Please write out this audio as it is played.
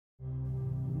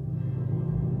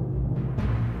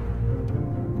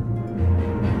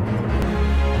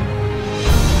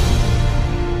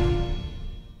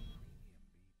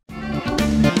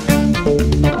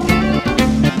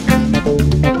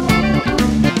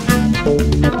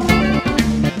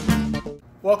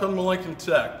welcome to Lincoln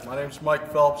Tech. My name is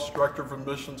Mike Phelps, Director of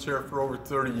Admissions here for over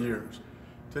 30 years.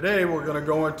 Today we're going to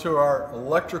go into our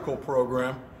electrical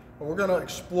program and we're going to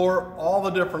explore all the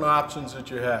different options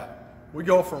that you have. We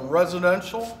go from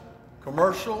residential,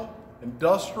 commercial,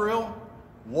 industrial,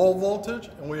 low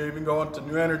voltage, and we even go into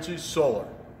new energy solar.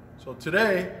 So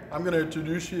today I'm going to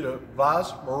introduce you to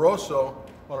Morozav,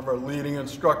 one of our leading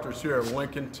instructors here at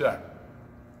Lincoln Tech.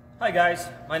 Hi guys,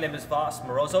 my name is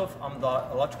Morozav. I'm the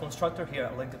electrical instructor here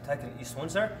at Lincoln Tech in East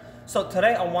Windsor. So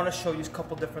today I want to show you a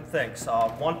couple different things.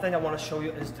 One thing I want to show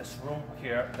you is this room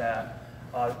here that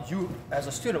you as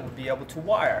a student would be able to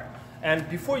wire. And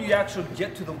before you actually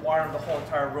get to the wire in the whole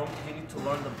entire room, you need to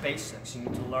learn the basics. You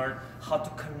need to learn how to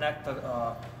connect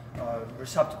the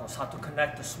receptacles, how to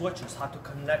connect the switches, how to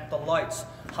connect the lights,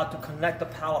 how to connect the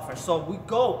pallet. So we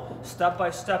go step by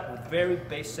step with very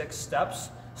basic steps,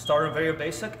 starting very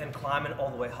basic and climbing all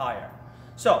the way higher.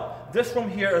 So this room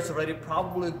here is already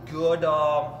probably good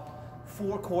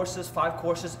 4 courses, 5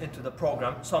 courses into the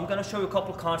program. So I'm going to show you a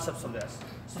couple concepts of this.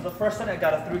 So the first thing, I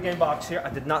got a 3-game box here. I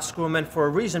did not screw them in for a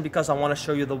reason because I want to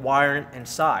show you the wiring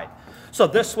inside. So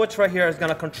this switch right here is going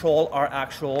to control our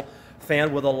actual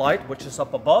fan with a light, which is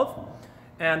up above.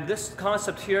 And this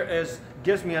concept here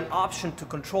gives me an option to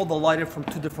control the lighting from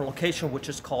 2 different locations, which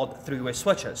is called 3-way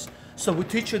switches. So we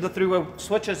teach you the 3-way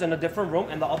switches in a different room,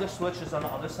 and the other switch is on the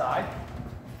other side,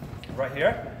 right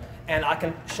here. And I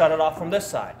can shut it off from this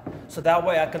side. So that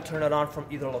way I can turn it on from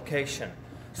either location.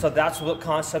 So that's the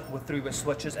concept with 3-way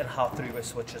switches and how 3-way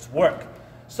switches work.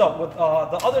 So with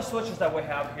the other switches that we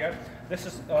have here, this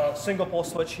is a single pole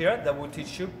switch here that we'll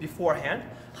teach you beforehand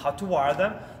how to wire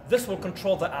them. This will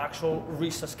control the actual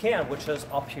recess can, which is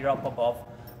up here, up above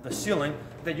the ceiling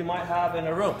that you might have in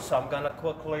a room. So I'm going to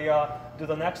quickly do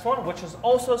the next one, which is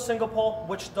also a single pole,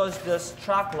 which does this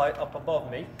track light up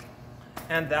above me.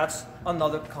 And that's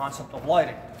another concept of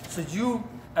lighting. So you,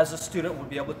 as a student, would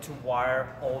be able to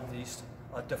wire all these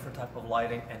different type of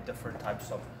lighting and different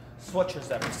types of switches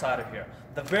that are inside of here.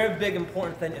 The very big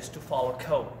important thing is to follow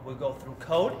code. We go through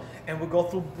code and we go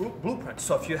through blueprints.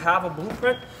 So if you have a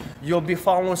blueprint, you'll be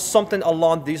following something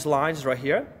along these lines right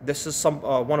here. This is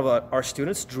one of our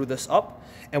students drew this up,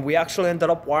 and we actually ended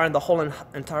up wiring the whole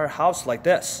entire house like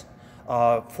this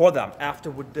for them after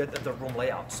we did the room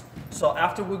layouts. So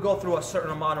after we go through a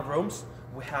certain amount of rooms,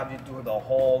 we have you do the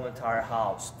whole entire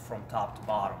house from top to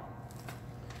bottom.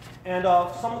 And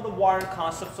some of the wiring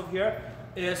concepts of here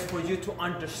is for you to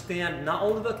understand not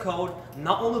only the code,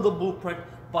 not only the blueprint,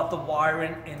 but the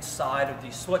wiring inside of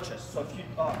these switches. So if you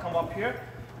come up here,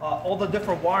 all the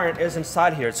different wiring is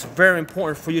inside here. It's very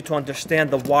important for you to understand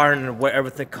the wiring and where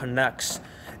everything connects.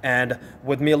 And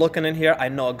with me looking in here, I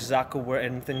know exactly where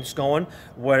anything's going,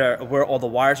 where all the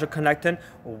wires are connecting,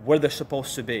 where they're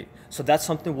supposed to be. So that's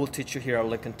something we'll teach you here at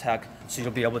Lincoln Tech, so you'll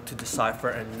be able to decipher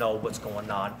and know what's going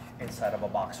on inside of a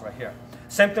box right here.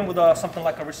 Same thing with something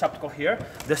like a receptacle here.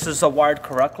 This is wired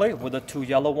correctly with the 2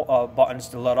 yellow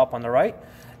buttons lit up on the right.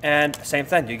 And same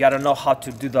thing, you got to know how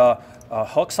to do the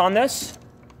hooks on this,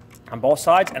 on both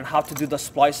sides, and how to do the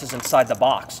splices inside the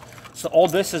box. So all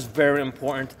this is very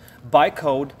important by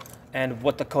code and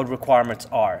what the code requirements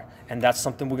are. And that's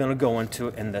something we're going to go into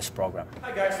in this program.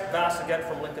 Hi guys, Vass again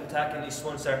from Lincoln Tech in East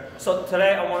Windsor. So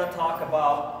today I want to talk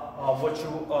about what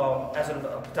you as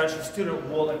a potential student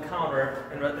will encounter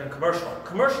in commercial.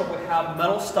 Commercial, we have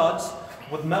metal studs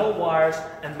with metal wires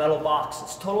and metal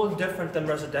boxes. Totally different than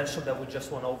residential that we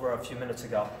just went over a few minutes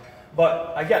ago.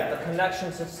 But again, the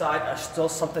connections inside are still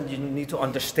something you need to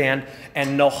understand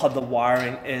and know how the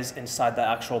wiring is inside the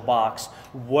actual box,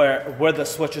 where the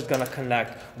switch is going to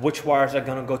connect, which wires are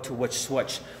going to go to which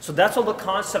switch. So that's all the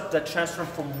concept that transfer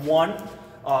from one,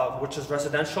 which is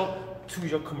residential, to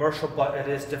your commercial, but it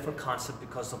is different concept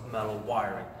because of metal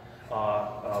wiring,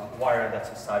 wiring that's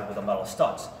inside with the metal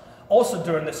studs. Also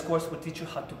during this course, we teach you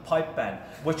how to pipe bend,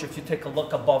 which if you take a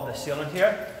look above the ceiling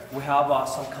here, we have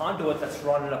some conduit that's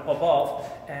running up above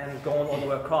and going all the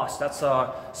way across. That's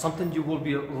something you will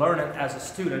be learning as a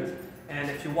student. And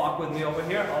if you walk with me over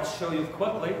here, I'll show you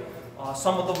quickly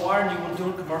some of the wiring you will do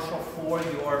in commercial for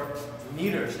your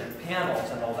meters and panels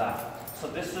and all that. So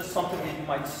this is something that you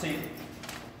might see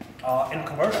in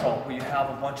commercial, where you have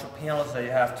a bunch of panels that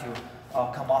you have to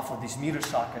come off of these meter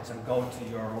sockets and go to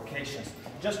your locations.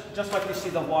 Just like you see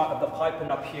the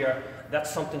piping up here,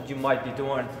 that's something you might be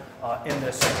doing in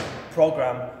this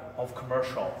program of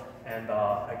commercial. And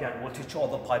again, we'll teach you all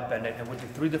the pipe bending, and we'll do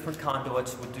 3 different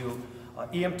conduits. We'll do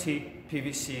EMT,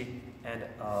 PVC, and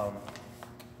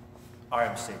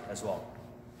RMC as well.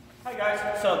 Hi guys,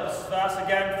 so this is Vass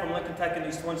again from Lincoln Tech in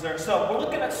East Windsor. So we're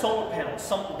looking at solar panels.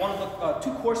 One of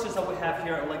the 2 courses that we have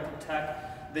here at Lincoln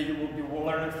Tech that you will be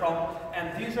learning from.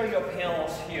 And these are your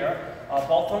panels here.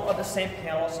 Both of them are the same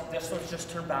panels. This one's just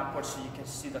turned backwards so you can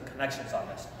see the connections on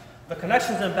this. The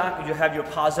connections in the back, you have your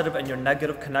positive and your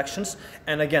negative connections.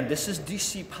 And again, this is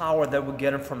DC power that we're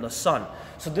getting from the sun.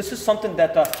 So this is something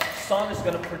that the sun is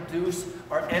going to produce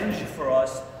our energy for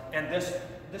us. And this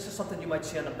is something you might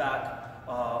see on the back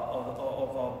of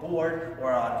a board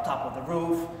or on the top of the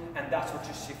roof. And that's what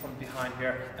you see from behind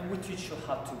here. And we teach you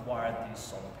how to wire these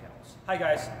solar panels. Hi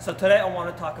guys, so today I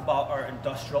want to talk about our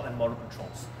industrial and motor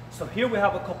controls. So here we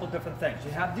have a couple different things.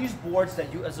 You have these boards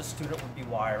that you as a student would be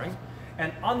wiring.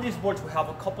 And on these boards, we have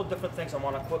a couple different things I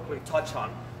want to quickly touch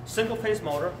on. Single-phase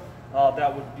motor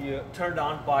that would be turned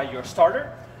on by your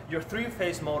starter. Your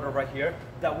three-phase motor right here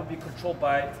that would be controlled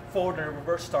by forward and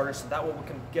reverse starters, so that way we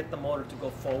can get the motor to go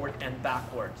forward and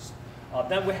backwards.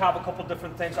 Then we have a couple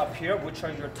different things up here, which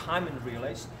are your timing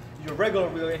relays. Your regular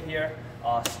relay here,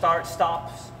 start,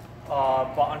 stops,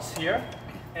 buttons here,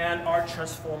 and our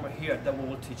transformer here that we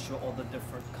will teach you all the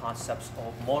different concepts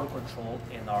of motor control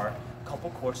in our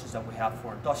couple courses that we have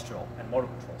for industrial and motor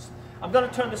controls. I'm going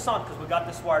to turn this on because we got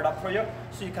this wired up for you,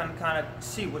 so you can kind of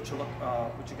see what you're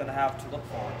going to have to look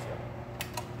forward to.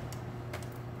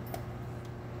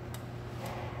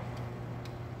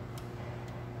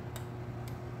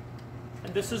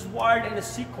 And this is wired in a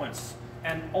sequence.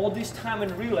 And all these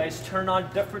timing relays turn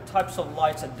on different types of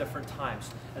lights at different times.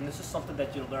 And this is something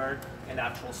that you learn in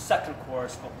actual second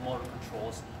course of motor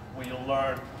controls, where you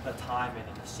learn the timing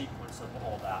and the sequence of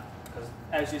all that. Because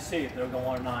as you see, they're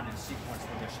going on in sequence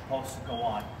when they're supposed to go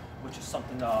on, which is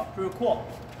something pretty cool.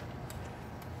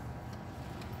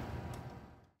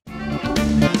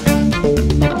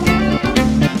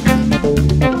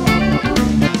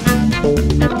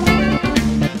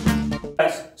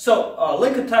 So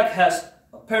Lincoln Tech has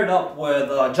paired up with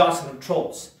Johnson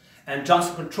Controls, and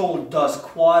Johnson Control does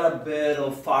quite a bit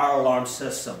of fire alarm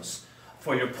systems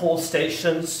for your pull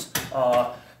stations,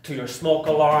 to your smoke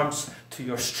alarms, to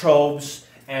your strobes,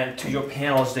 and to your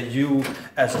panels that you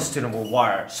as a student will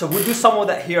wire. So we do some of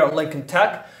that here at Lincoln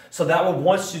Tech, so that way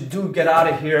once you do get out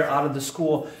of here, out of the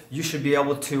school, you should be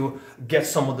able to get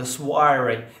some of this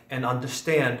wiring and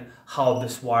understand how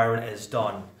this wiring is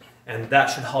done. And that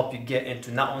should help you get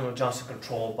into not only Johnson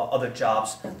Control, but other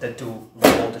jobs that do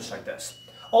low voltage like this.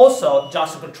 Also,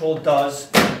 Johnson Control does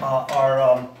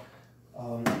our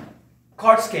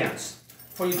card scans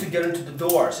for you to get into the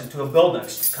doors, into a building.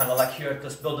 Kind of like here at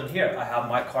this building here. I have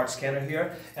my card scanner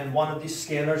here, and one of these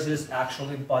scanners is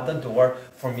actually by the door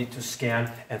for me to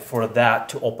scan and for that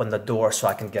to open the door so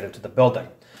I can get into the building.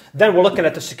 Then we're looking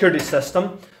at the security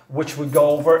system, which we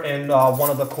go over in one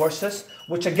of the courses,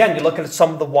 which again, you're looking at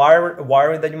some of the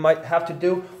wiring that you might have to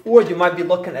do, or you might be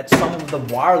looking at some of the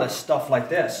wireless stuff like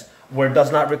this, where it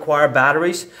does not require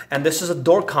batteries. And this is a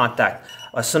door contact.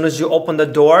 As soon as you open the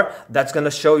door, that's going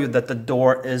to show you that the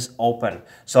door is open.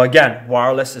 So again,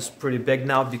 wireless is pretty big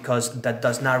now because that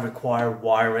does not require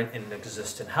wiring in an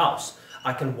existing house.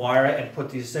 I can wire it and put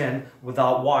these in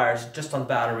without wires, just on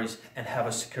batteries, and have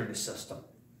a security system.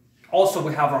 Also,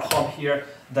 we have our hub here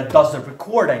that does the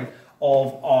recording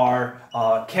of our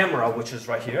camera, which is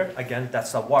right here. Again,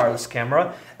 that's a wireless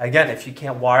camera. Again, if you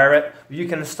can't wire it, you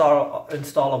can install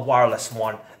a wireless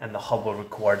one, and the hub will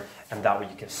record, and that way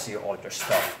you can see all your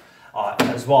stuff.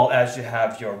 As well as you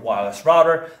have your wireless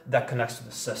router that connects to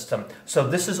the system. So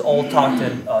this is all taught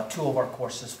in 2 of our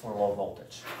courses for low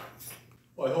voltage.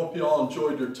 Well, I hope you all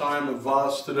enjoyed your time with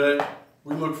Voss today.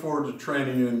 We look forward to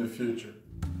training you in the future.